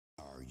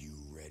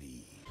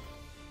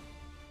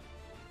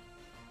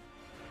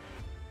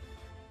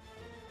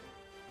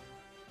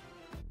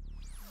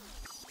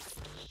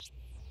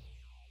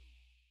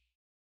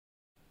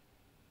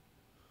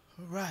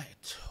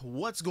Alright,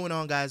 what's going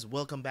on, guys?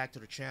 Welcome back to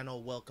the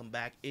channel. Welcome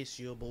back. It's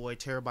your boy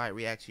Terabyte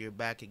Reacts here,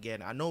 back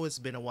again. I know it's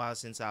been a while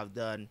since I've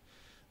done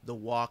The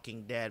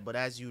Walking Dead, but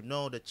as you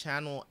know, the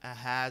channel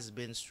has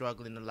been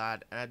struggling a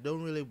lot, and I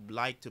don't really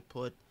like to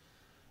put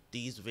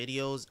these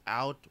videos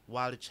out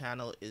while the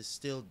channel is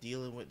still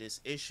dealing with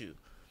this issue.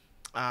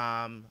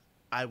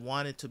 I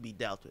want it to be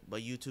dealt with,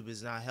 but YouTube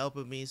is not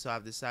helping me, so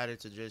I've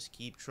decided to just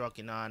keep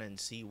trucking on and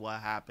see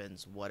what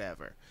happens,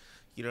 whatever.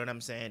 You know what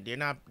I'm saying?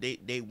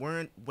 They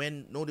weren't,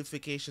 when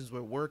notifications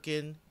were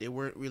working, they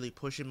weren't really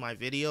pushing my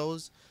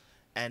videos.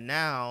 And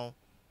now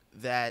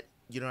that,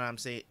 you know what I'm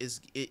saying,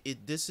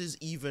 this is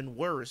even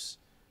worse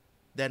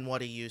than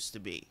what it used to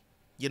be.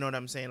 You know what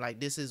I'm saying? Like,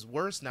 this is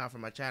worse now for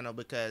my channel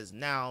because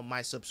now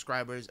my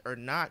subscribers are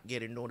not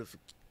getting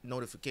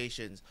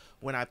notifications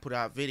when I put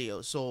out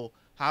videos. So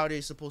how are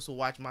they supposed to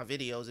watch my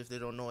videos if they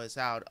don't know it's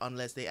out,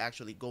 unless they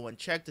actually go and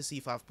check to see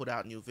if I've put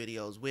out new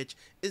videos, which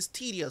is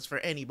tedious for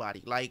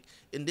anybody. Like,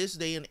 in this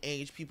day and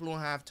age, people don't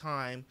have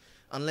time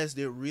unless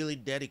they're really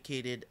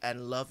dedicated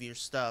and love your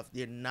stuff.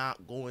 They're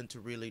not going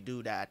to really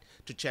do that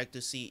to check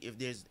to see if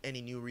there's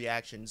any new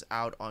reactions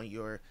out on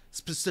your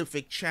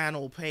specific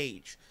channel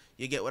page.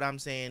 You get what I'm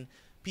saying?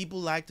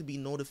 People like to be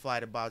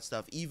notified about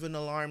stuff. Even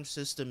alarm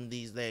systems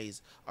these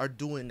days are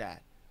doing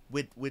that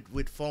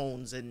with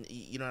phones, and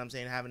you know what I'm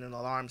saying, having an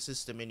alarm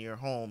system in your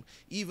home.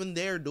 Even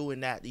they're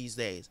doing that these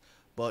days.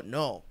 But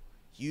no,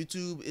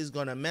 YouTube is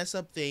gonna mess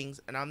up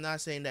things, and I'm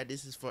not saying that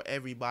this is for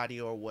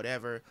everybody or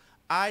whatever.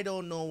 I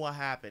don't know what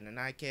happened, and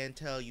I can't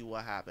tell you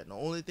what happened. The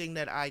only thing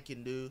that I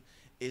can do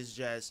is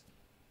just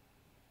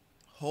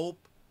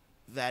hope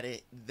that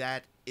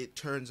it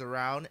turns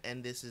around,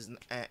 and this is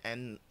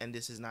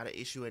this is not an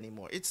issue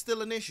anymore. It's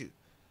still an issue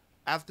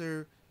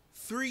after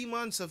 3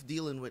 months of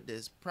dealing with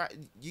this.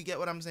 You get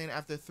what I'm saying?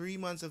 After 3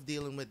 months of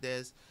dealing with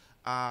this,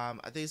 I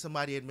think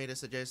somebody had made a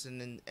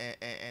suggestion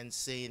and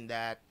saying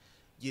that,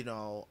 you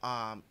know,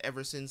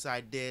 ever since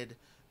I did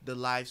the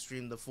live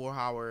stream, the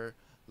 4-hour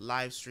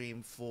live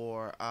stream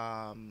for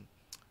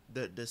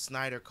the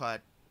Snyder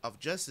cut of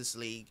Justice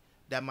League,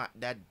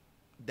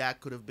 that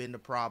could have been the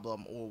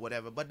problem or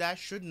whatever, but that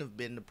shouldn't have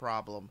been the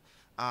problem.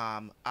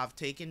 I've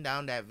taken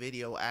down that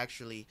video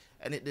actually,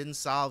 and it didn't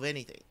solve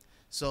anything.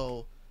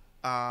 So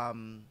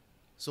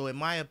so in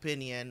my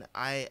opinion,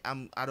 I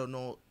don't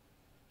know,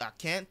 I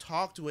can't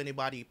talk to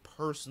anybody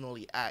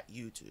personally at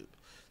YouTube.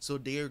 So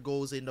there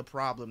goes in the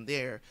problem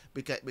there,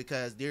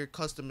 because their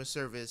customer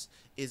service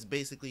is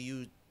basically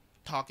you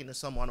talking to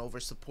someone over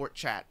support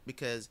chat.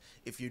 Because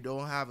if you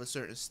don't have a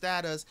certain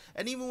status,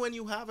 and even when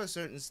you have a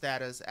certain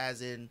status,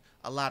 as in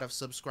a lot of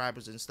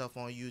subscribers and stuff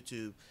on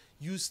YouTube,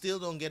 you still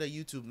don't get a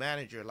YouTube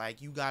manager. Like,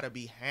 you gotta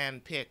be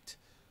handpicked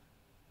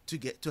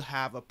to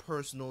have a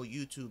personal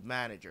YouTube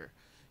manager.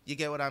 You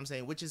get what I'm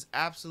saying? Which is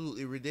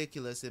absolutely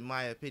ridiculous in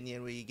my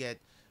opinion, where you get,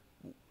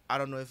 I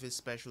don't know if it's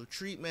special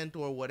treatment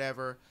or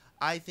whatever.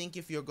 I think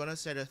if you're gonna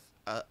set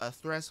a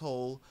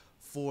threshold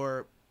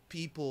for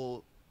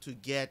people to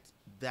get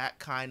that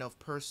kind of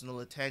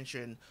personal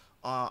attention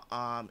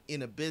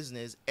in a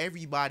business,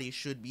 everybody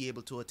should be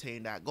able to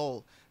attain that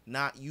goal.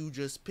 Not you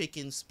just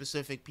picking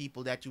specific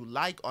people that you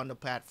like on the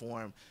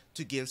platform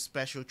to give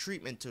special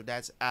treatment to.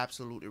 That's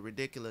absolutely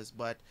ridiculous,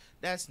 but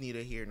that's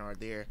neither here nor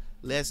there.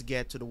 Let's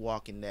get to The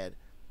Walking Dead.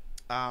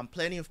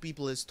 Plenty of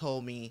people has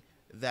told me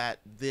that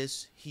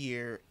this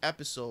here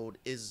episode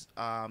is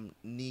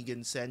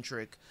Negan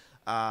centric,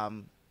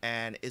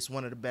 and it's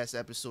one of the best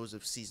episodes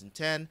of season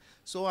 10,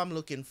 so I'm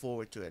looking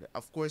forward to it.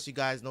 Of course, you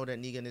guys know that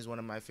Negan is one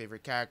of my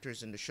favorite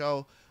characters in the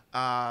show.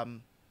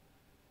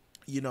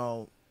 You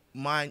know,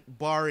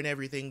 barring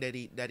everything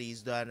that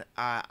he's done,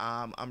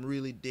 I'm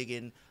really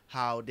digging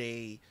how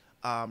they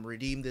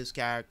redeem this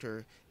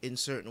character in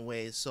certain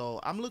ways. So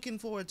I'm looking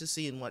forward to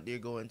seeing what they're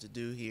going to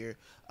do here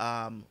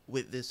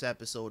with this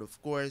episode.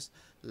 Of course,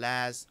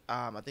 I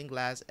think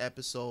last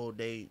episode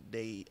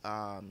they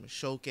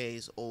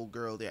showcase old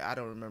girl there. I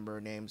don't remember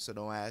her name, so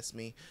don't ask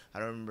me. I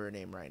don't remember her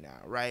name right now,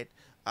 right?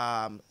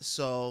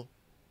 So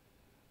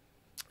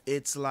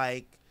it's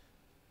like,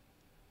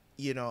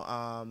 you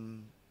know,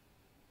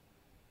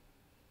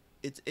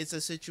 it's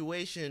a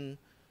situation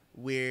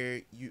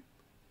where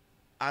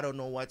I don't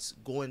know what's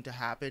going to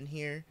happen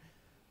here,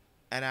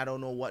 and I don't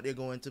know what they're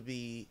going to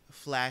be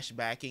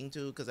flashbacking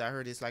to, because I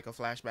heard it's like a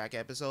flashback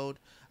episode.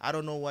 I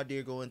don't know what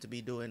they're going to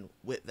be doing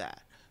with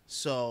that.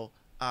 So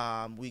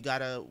we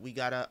got a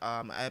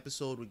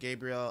episode with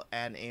Gabriel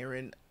and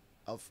Aaron,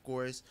 of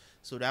course.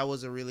 So that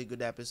was a really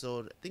good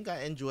episode. I think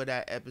I enjoyed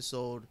that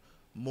episode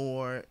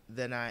more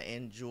than I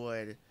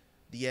enjoyed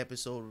the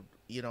episode,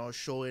 you know,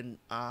 showing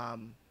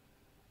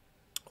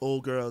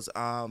old girl's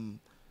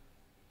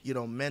you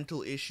know,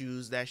 mental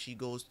issues that she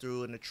goes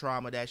through and the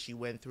trauma that she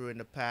went through in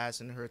the past,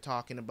 and her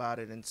talking about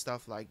it and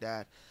stuff like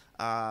that.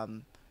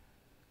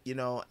 You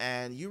know,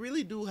 and you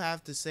really do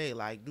have to say,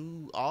 like,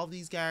 do all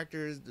these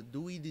characters, do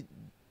we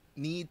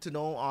need to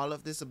know all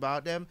of this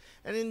about them?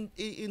 And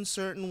in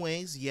certain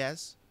ways,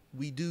 yes,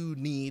 we do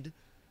need,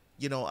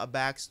 you know, a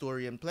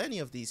backstory in plenty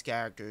of these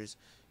characters,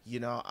 you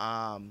know,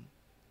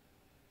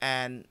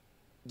 and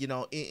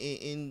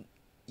in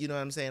you know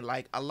what I'm saying,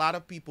 like a lot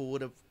of people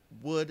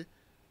would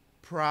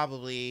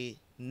probably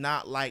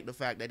not like the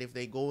fact that if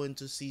they go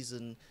into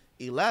season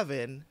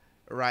 11,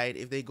 right,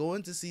 if they go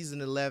into season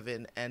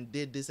 11 and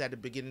did this at the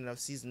beginning of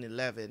season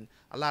 11,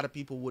 a lot of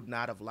people would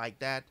not have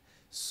liked that.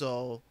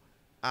 So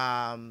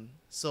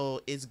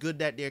so it's good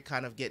that they're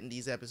kind of getting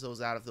these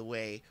episodes out of the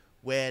way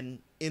when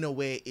in a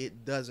way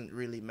it doesn't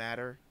really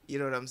matter, you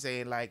know what I'm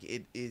saying, like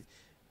it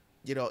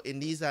in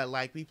these that,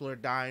 like, people are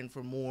dying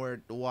for more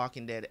The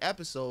Walking Dead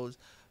episodes,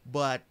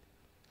 but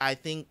I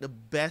think the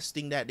best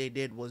thing that they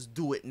did was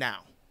do it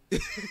now.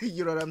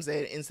 You know what I'm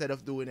saying? Instead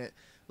of doing it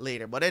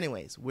later. But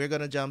anyways, we're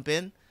gonna jump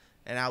in,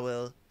 and I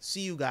will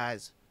see you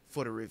guys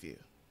for the review.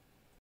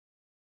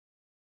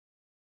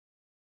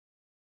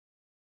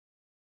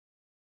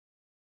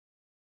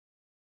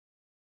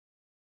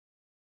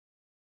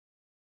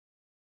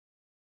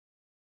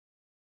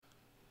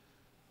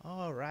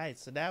 All right,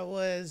 so that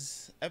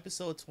was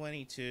episode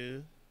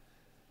 22.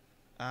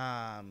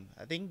 I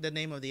think the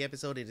name of the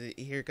episode is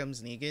 "Here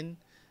Comes Negan,"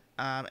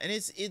 and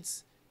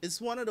it's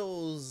one of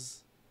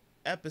those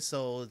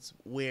episodes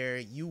where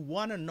you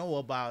want to know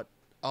about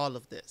all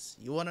of this.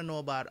 You want to know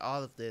about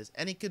all of this,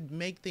 and it could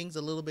make things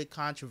a little bit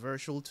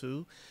controversial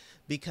too,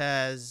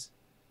 because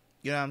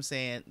you know what I'm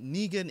saying.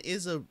 Negan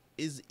is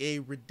a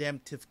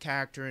redemptive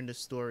character in the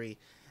story,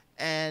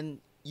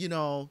 and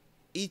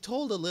he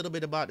told a little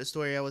bit about the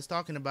story. I was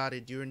talking about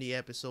it during the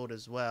episode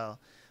as well.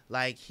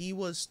 Like, he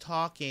was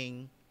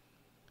talking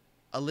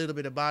a little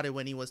bit about it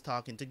when he was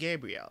talking to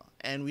Gabriel,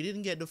 and we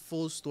didn't get the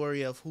full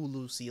story of who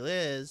Lucille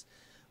is,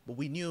 but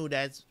we knew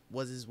that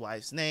was his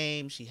wife's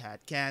name. She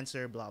had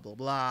cancer, blah blah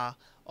blah,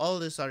 all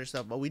this other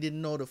stuff, but we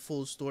didn't know the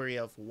full story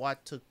of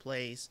what took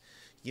place.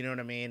 You know what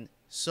I mean?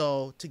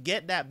 So to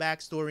get that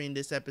backstory in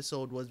this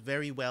episode was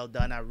very well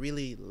done. I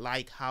really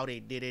like how they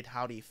did it,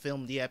 how they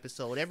filmed the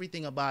episode.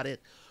 Everything about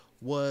it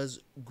was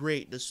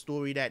great. The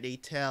story that they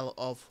tell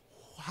of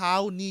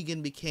how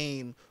Negan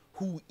became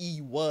who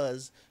he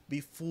was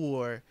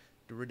before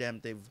the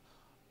redemptive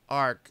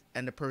arc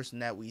and the person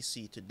that we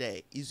see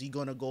today. Is he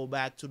gonna go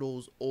back to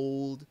those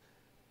old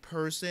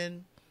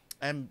person?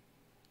 And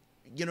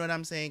you know what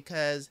I'm saying?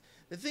 Because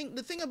the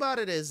thing about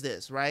it is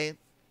this, right?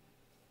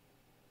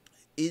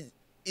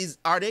 Is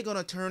are they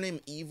gonna turn him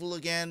evil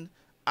again?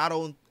 I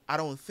don't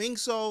think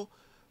so,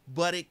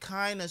 but it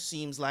kind of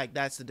seems like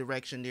that's the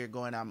direction they're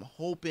going. I'm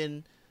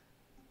hoping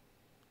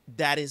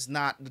that is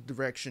not the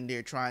direction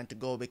they're trying to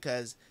go,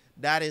 because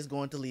that is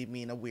going to leave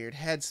me in a weird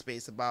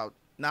headspace about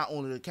not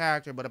only the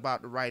character but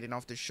about the writing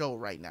of the show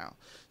right now.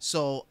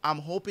 So I'm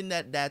hoping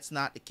that that's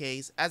not the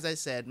case. As I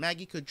said,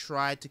 Maggie could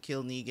try to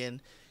kill Negan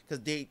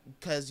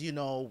because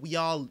we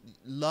all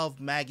love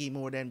Maggie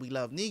more than we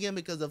love Negan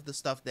because of the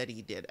stuff that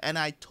he did, and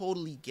I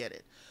totally get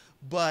it.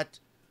 But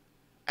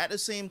at the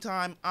same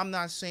time, I'm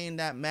not saying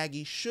that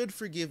Maggie should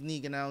forgive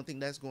Negan. I don't think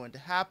that's going to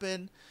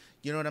happen.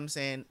 You know what I'm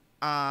saying?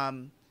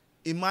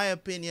 In my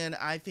opinion,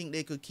 I think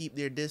they could keep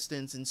their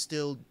distance and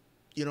still,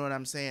 you know what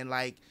I'm saying,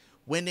 like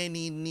when they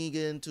need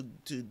Negan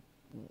to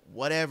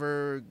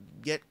whatever,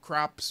 get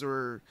crops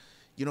or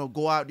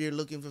go out there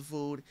looking for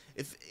food.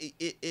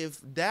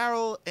 If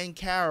Daryl and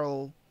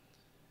Carol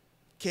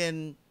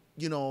can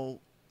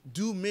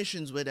do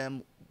missions with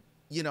them,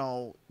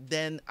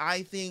 then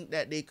I think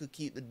that they could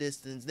keep the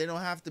distance. They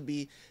don't have to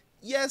be.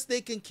 Yes,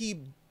 they can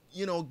keep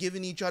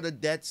giving each other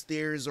death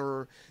stares,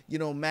 or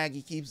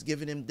Maggie keeps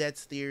giving him death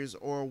stares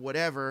or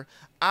whatever.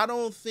 I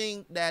don't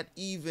think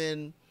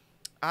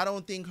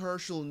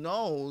Herschel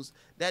knows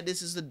that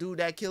this is the dude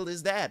that killed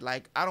his dad.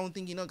 Like, I don't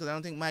think because I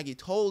don't think Maggie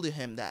told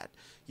him that.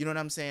 You know what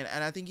I'm saying?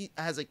 And I think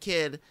as a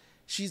kid,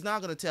 she's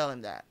not gonna tell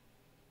him that.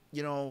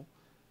 I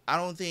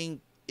don't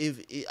think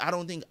I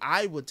don't think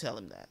I would tell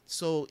him that.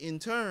 So in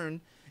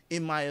turn,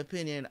 in my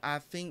opinion, I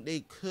think they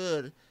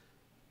could,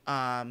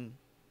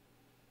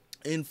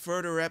 in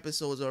further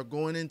episodes or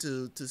going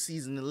into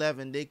season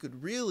 11, they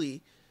could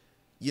really,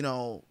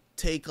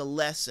 take a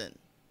lesson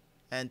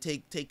and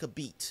take a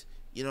beat.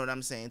 You know what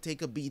I'm saying?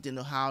 Take a beat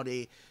into how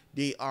they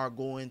are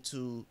going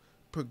to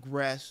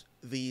progress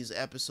these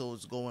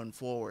episodes going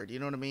forward. You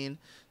know what I mean?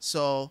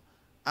 So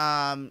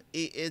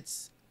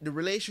it's the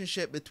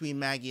relationship between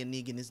Maggie and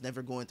Negan is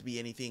never going to be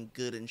anything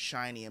good and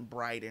shiny and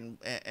bright,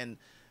 and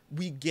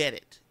we get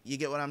it. You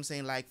get what I'm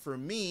saying? Like, for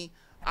me,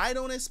 I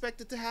don't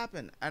expect it to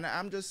happen, and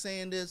I'm just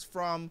saying this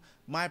from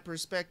my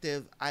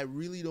perspective. I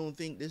really don't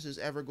think this is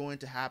ever going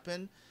to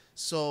happen.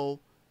 So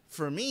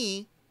for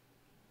me,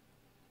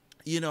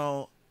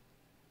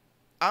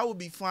 I would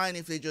be fine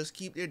if they just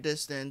keep their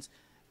distance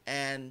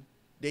and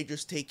they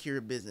just take care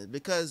of business,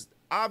 because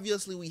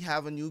obviously we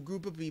have a new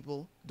group of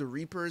people, the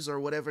Reapers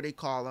or whatever they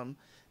call them,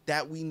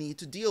 that we need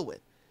to deal with.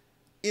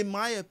 In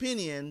my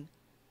opinion,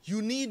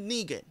 you need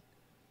Negan,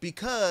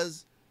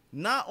 because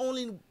not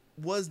only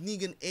was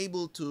Negan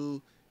able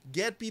to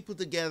get people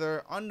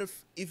together under,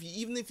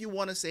 even if you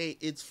want to say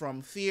it's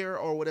from fear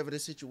or whatever the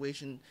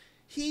situation,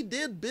 he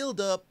did build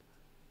up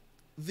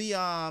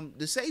the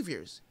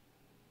saviors.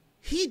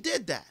 He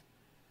did that.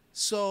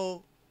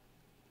 So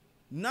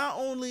not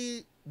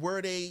only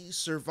were they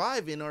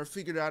surviving or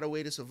figured out a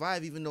way to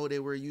survive, even though they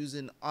were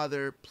using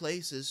other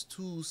places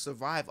to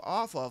survive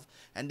off of,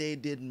 and they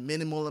did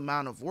minimal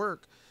amount of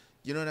work.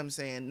 You know what I'm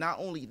saying? Not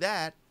only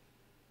that,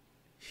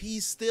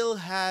 he still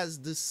has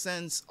the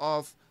sense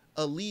of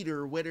a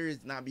leader, whether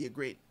it's not be a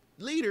great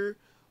leader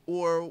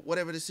or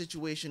whatever the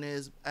situation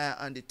is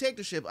on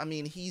dictatorship. I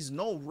mean, he's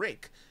no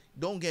Rick.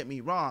 Don't get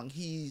me wrong.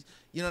 He's,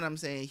 you know what I'm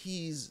saying?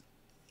 He's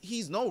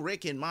no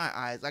Rick in my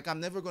eyes. Like, I'm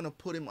never gonna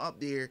put him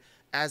up there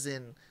as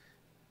in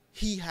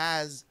he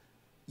has,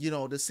 you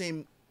know, the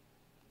same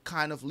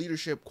kind of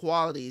leadership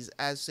qualities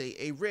as, say,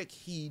 a Rick.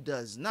 He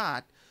does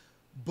not,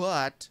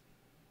 but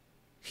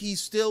he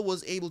still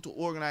was able to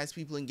organize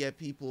people and get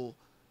people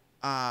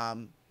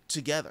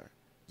together.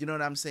 You know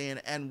what I'm saying?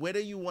 And whether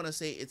you want to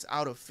say it's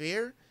out of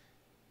fear,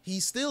 he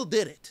still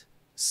did it.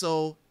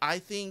 So I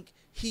think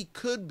he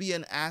could be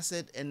an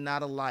asset and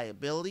not a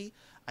liability.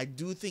 I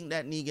do think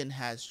that Negan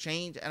has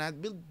changed, and I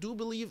do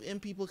believe in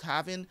people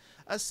having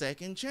a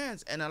second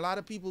chance. And a lot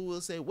of people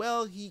will say,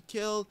 well, he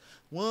killed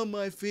one of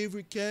my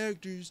favorite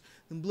characters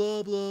and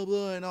blah, blah,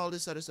 blah, and all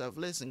this other stuff.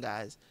 Listen,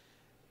 guys,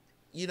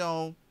 you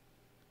know,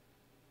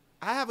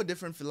 I have a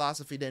different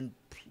philosophy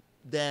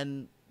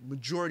than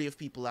majority of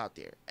people out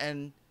there.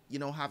 And, you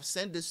know, have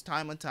said this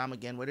time and time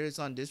again, whether it's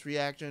on this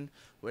reaction,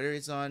 whether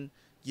it's on,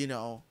 you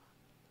know,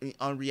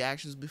 on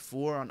reactions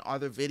before, on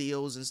other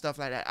videos and stuff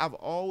like that. I've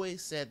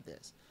always said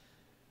this.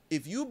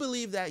 If you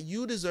believe that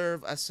you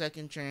deserve a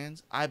second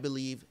chance, I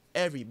believe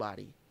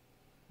everybody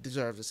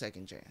deserves a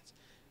second chance.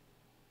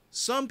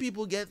 Some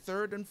people get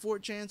third and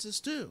fourth chances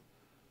too.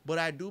 But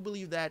I do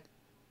believe that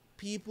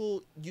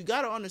people, you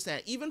got to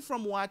understand, even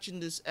from watching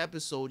this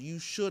episode, you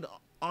should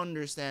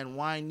understand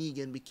why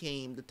Negan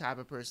became the type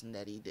of person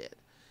that he did.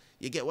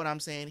 You get what I'm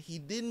saying? He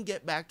didn't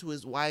get back to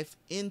his wife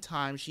in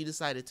time. She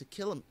decided to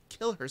kill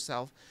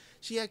herself.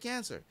 She had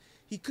cancer.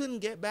 He couldn't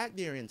get back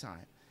there in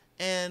time.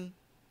 And,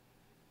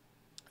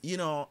 you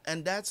know,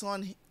 and that's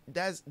on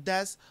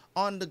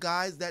the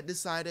guys that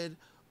decided,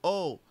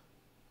 oh,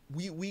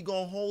 we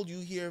gonna hold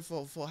you here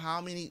for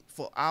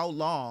how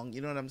long?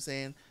 You know what I'm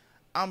saying?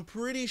 I'm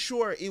pretty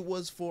sure it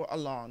was for a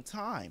long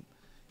time.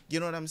 You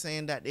know what I'm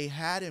saying? That they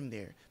had him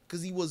there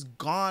because he was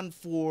gone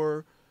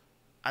for,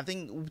 I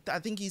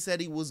think he said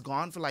he was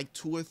gone for like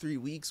 2 or 3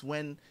 weeks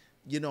when,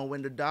 you know,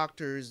 when the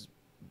doctors,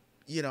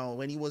 you know,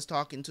 when he was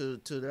talking to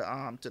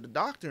the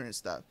doctor and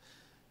stuff,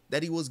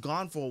 that he was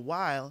gone for a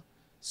while.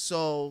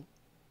 So,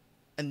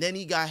 and then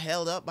he got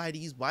held up by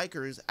these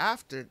bikers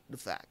after the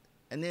fact,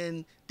 and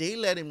then they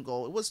let him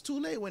go. It was too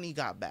late when he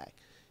got back.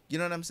 You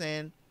know what I'm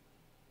saying?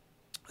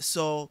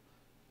 So,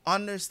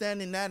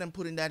 understanding that and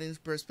putting that in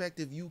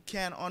perspective, you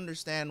can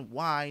understand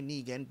why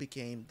Negan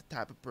became the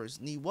type of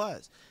person he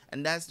was.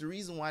 And that's the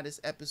reason why this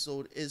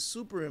episode is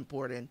super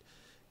important,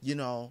 you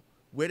know,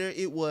 whether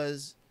it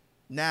was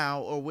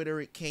now or whether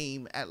it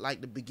came at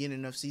like the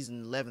beginning of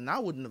season 11. I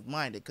wouldn't have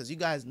minded, because you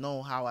guys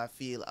know how I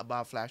feel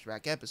about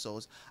flashback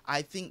episodes.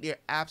 I think they're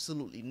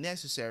absolutely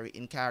necessary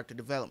in character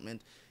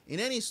development in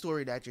any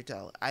story that you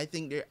tell. I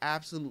think they're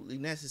absolutely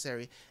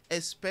necessary,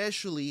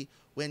 especially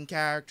when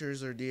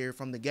characters are there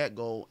from the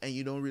get-go and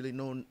you don't really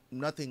know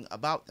nothing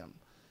about them.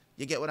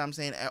 You get what I'm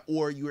saying?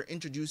 Or you're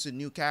introducing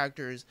new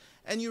characters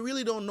and you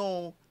really don't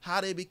know how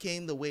they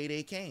became the way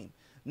they came.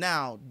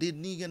 Now, did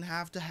Negan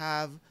have to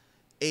have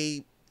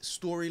a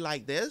story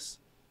like this?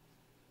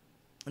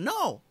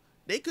 No.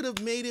 They could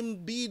have made him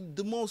be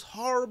the most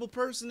horrible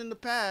person in the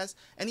past,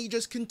 and he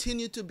just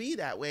continued to be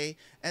that way.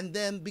 And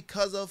then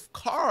because of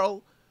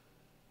Carl,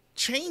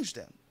 changed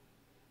him.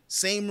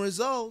 Same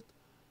result.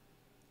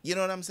 You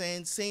know what I'm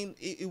saying?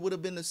 It would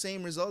have been the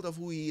same result of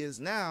who he is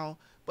now,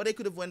 but they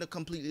could have went a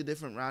completely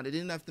different route. They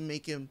didn't have to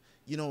make him,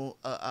 you know,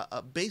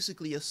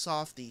 basically a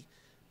softie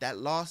that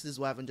lost his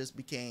wife and just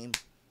became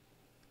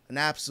an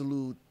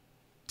absolute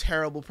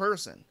terrible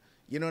person.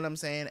 You know what I'm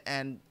saying?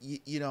 And,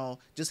 you know,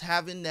 just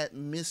having that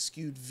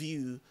miscued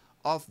view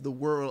of the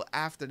world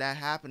after that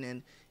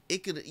happening,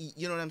 it could,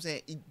 you know what I'm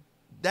saying?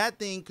 That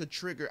thing could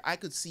trigger, I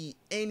could see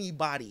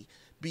anybody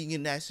being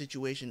in that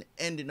situation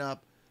ending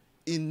up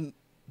in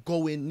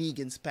going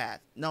Negan's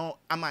path. Now,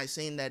 am I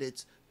saying that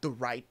it's the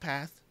right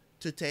path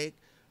to take?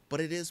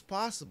 But it is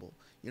possible.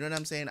 You know what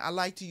I'm saying? I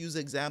like to use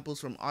examples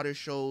from other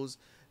shows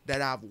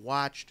that I've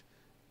watched.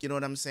 You know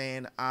what I'm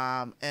saying?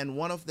 And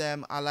one of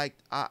them I like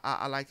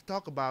to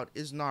talk about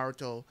is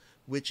Naruto,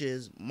 which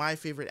is my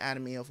favorite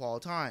anime of all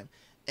time.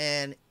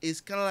 And it's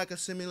kind of like a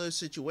similar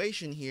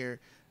situation here.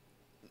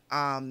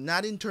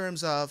 Not in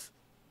terms of,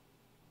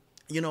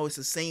 you know, it's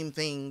the same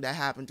thing that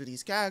happened to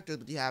these characters,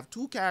 but you have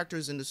two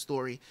characters in the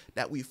story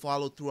that we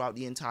followed throughout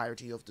the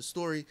entirety of the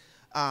story,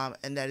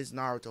 and that is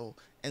Naruto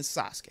and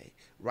Sasuke,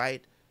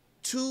 right?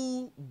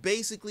 Two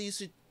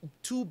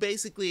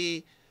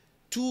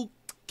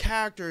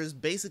characters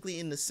basically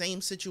in the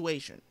same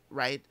situation,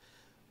 right?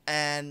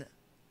 And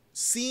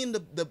seeing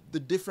the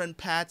different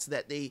paths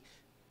that they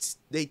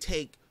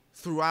take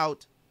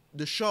throughout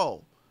the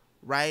show,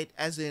 right?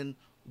 As in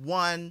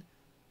one,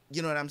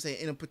 you know what I'm saying,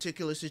 in a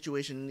particular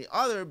situation, and the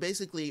other,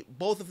 basically,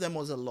 both of them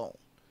was alone.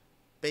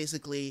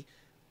 Basically,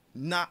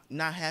 not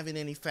having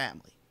any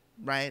family,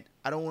 right?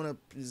 I don't want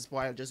to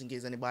spoil just in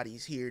case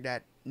anybody's here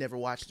that never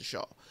watched the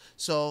show.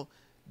 So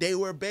they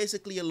were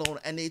basically alone,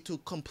 and they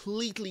took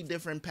completely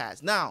different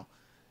paths. Now,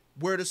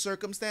 were the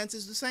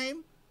circumstances the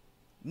same?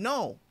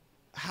 No.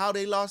 How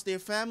they lost their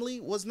family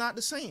was not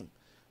the same,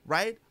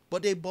 right?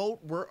 But they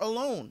both were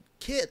alone.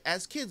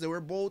 As kids, they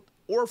were both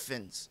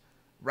orphans,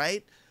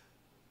 right?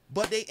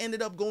 But they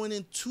ended up going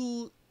in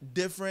two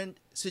different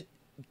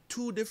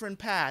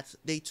paths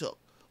they took.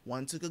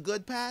 One took a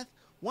good path,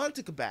 one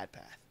took a bad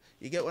path.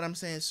 You get what I'm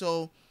saying?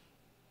 So,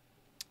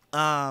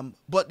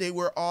 but they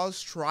were all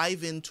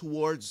striving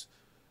towards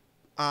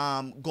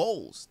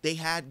goals. They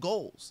had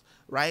goals,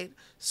 right?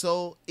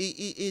 So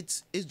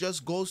it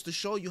just goes to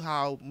show you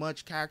how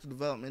much character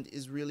development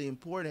is really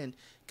important,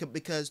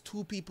 because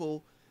two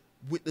people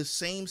with the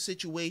same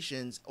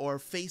situations or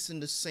facing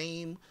the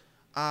same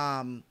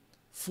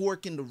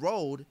fork in the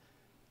road,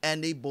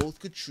 and they both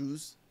could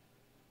choose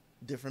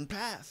different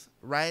paths,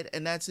 right?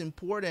 And that's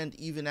important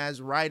even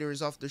as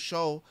writers of the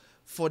show,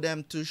 for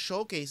them to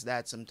showcase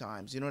that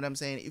sometimes. You know what I'm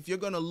saying? If you're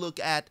going to look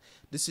at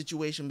the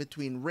situation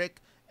between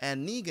Rick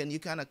and Negan, you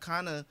kind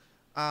of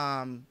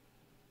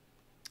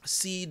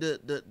see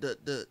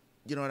the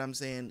you know what I'm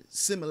saying,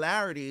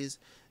 similarities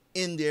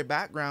in their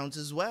backgrounds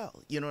as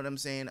well. You know what I'm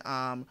saying?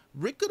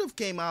 Rick could have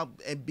came out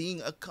and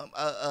being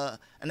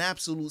an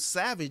absolute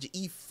savage.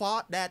 He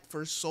fought that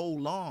for so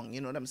long.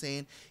 You know what I'm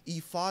saying? He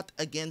fought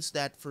against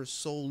that for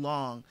so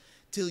long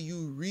till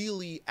you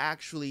really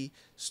actually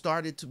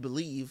started to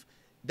believe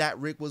that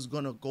Rick was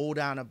gonna go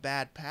down a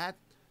bad path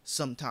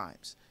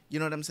sometimes. You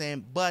know what I'm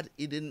saying? But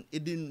it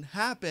didn't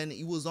happen.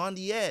 He was on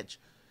the edge.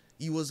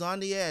 He was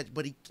on the edge,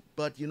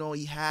 but you know,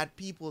 he had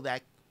people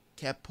that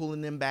kept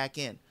pulling him back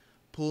in.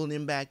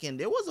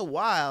 There was a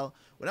while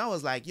when I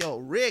was like, yo,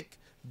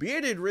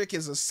 Bearded Rick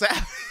is a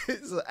savage,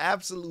 is an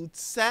absolute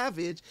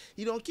savage.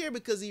 He don't care,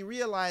 because he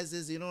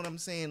realizes, you know what I'm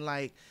saying,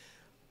 like,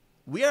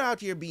 we are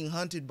out here being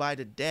hunted by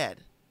the dead,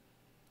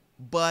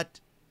 but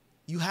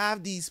you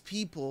have these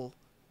people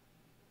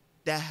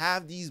that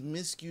have these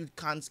miscued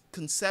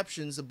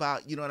conceptions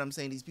about, you know what I'm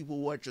saying, these people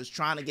who are just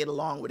trying to get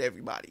along with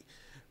everybody,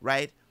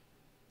 right?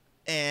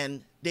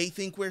 And they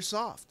think we're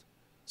soft.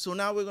 So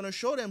now we're going to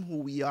show them who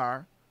we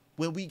are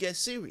when we get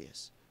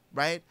serious,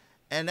 right?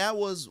 And that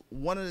was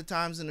one of the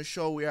times in the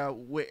show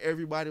where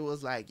everybody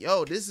was like,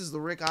 yo, this is the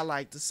Rick I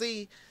like to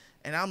see.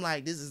 And I'm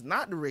like, this is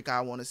not the Rick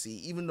I want to see.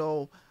 Even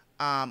though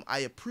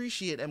I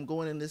appreciate them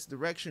going in this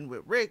direction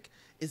with Rick,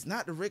 it's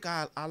not the Rick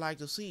I like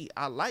to see.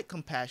 I like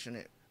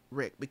compassionate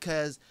Rick,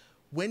 because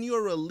when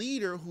you're a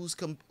leader who's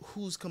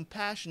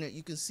compassionate,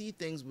 you can see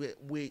things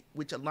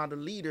which another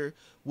leader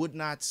would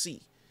not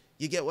see.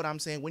 You get what I'm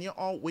saying? When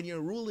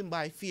you're ruling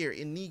by fear,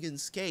 in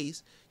Negan's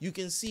case, you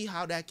can see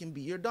how that can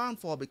be your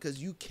downfall,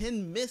 because you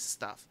can miss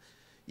stuff.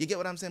 You get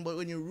what I'm saying? But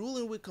when you're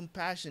ruling with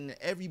compassion,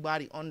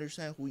 everybody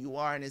understands who you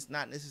are, and it's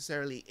not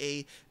necessarily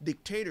a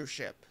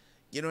dictatorship.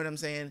 You know what I'm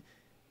saying?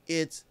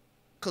 It's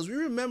because we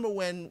remember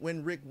when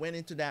Rick went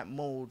into that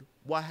mode,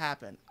 what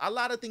happened? A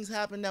lot of things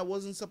happened that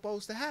wasn't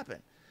supposed to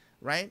happen,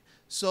 right?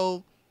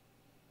 So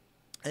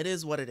it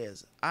is what it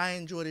is. I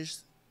enjoyed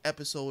this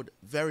episode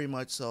very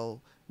much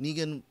so.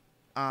 Negan,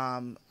 I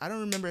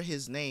don't remember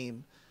his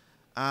name.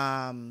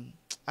 But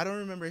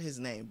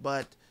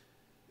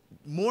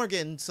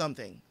Morgan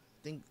something.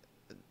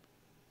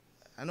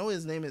 I know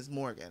his name is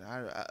Morgan.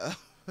 I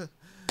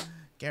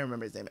can't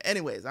remember his name.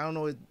 Anyways, I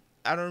don't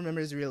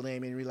remember his real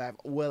name in real life.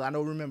 Well, I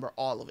don't remember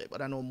all of it,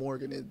 but I know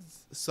Morgan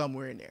is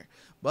somewhere in there.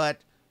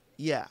 But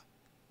yeah,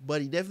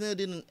 but he definitely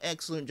did an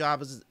excellent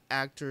job as an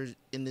actor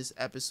in this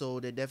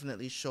episode. It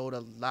definitely showed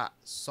a lot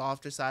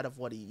softer side of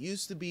what he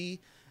used to be,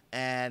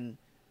 and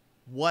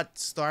what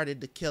started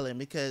to kill him.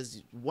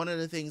 Because one of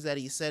the things that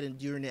he said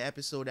during the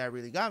episode that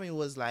really got me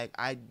was like,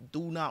 I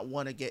do not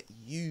want to get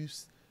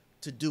used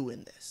to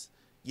doing this.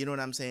 You know what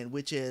I'm saying?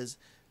 Which is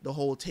the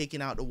whole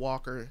taking out the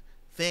walker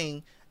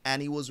thing.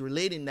 And he was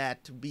relating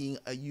that to being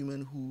a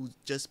human who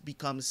just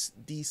becomes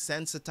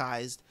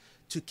desensitized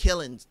to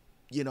killing,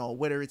 you know,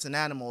 whether it's an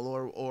animal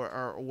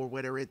or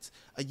whether it's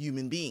a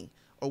human being,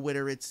 or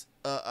whether it's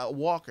a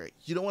walker.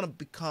 You don't want to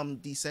become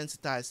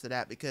desensitized to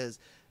that, because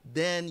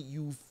then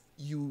you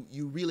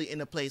really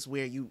in a place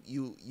where you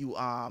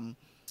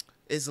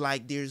it's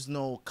like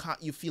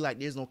you feel like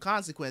there's no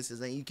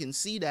consequences. And you can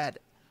see that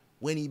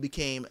when he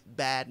became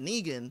Bad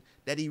Negan,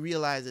 that he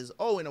realizes,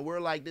 oh, in a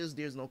world like this,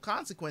 there's no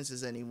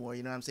consequences anymore.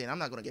 You know what I'm saying? I'm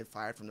not gonna get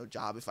fired from no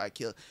job if I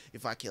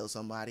kill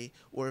somebody,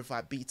 or if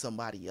I beat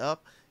somebody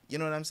up. You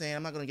know what I'm saying?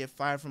 I'm not gonna get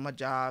fired from my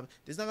job.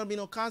 There's not gonna be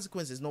no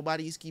consequences.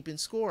 Nobody's keeping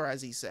score,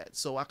 as he said.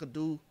 So I could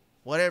do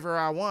whatever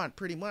I want,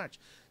 pretty much.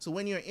 So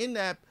when you're in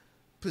that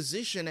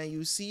position and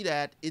you see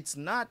that, it's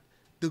not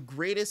the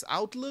greatest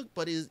outlook,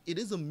 but it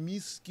is a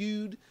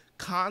miscued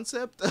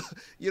concept,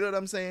 you know what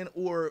I'm saying,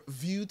 or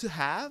view to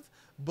have.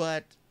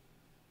 But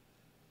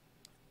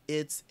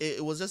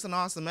it was just an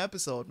awesome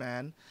episode,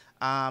 man.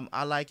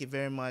 I like it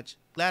very much.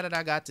 Glad that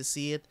I got to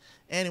see it.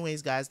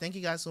 Anyways, guys, thank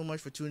you guys so much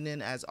for tuning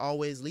in. As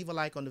always, leave a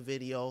like on the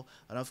video,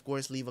 and of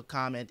course leave a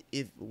comment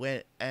if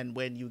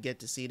when you get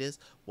to see this,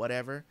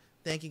 whatever.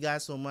 Thank you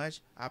guys so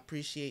much. I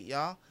appreciate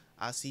y'all.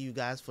 I'll see you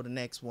guys for the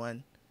next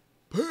one.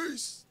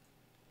 Peace.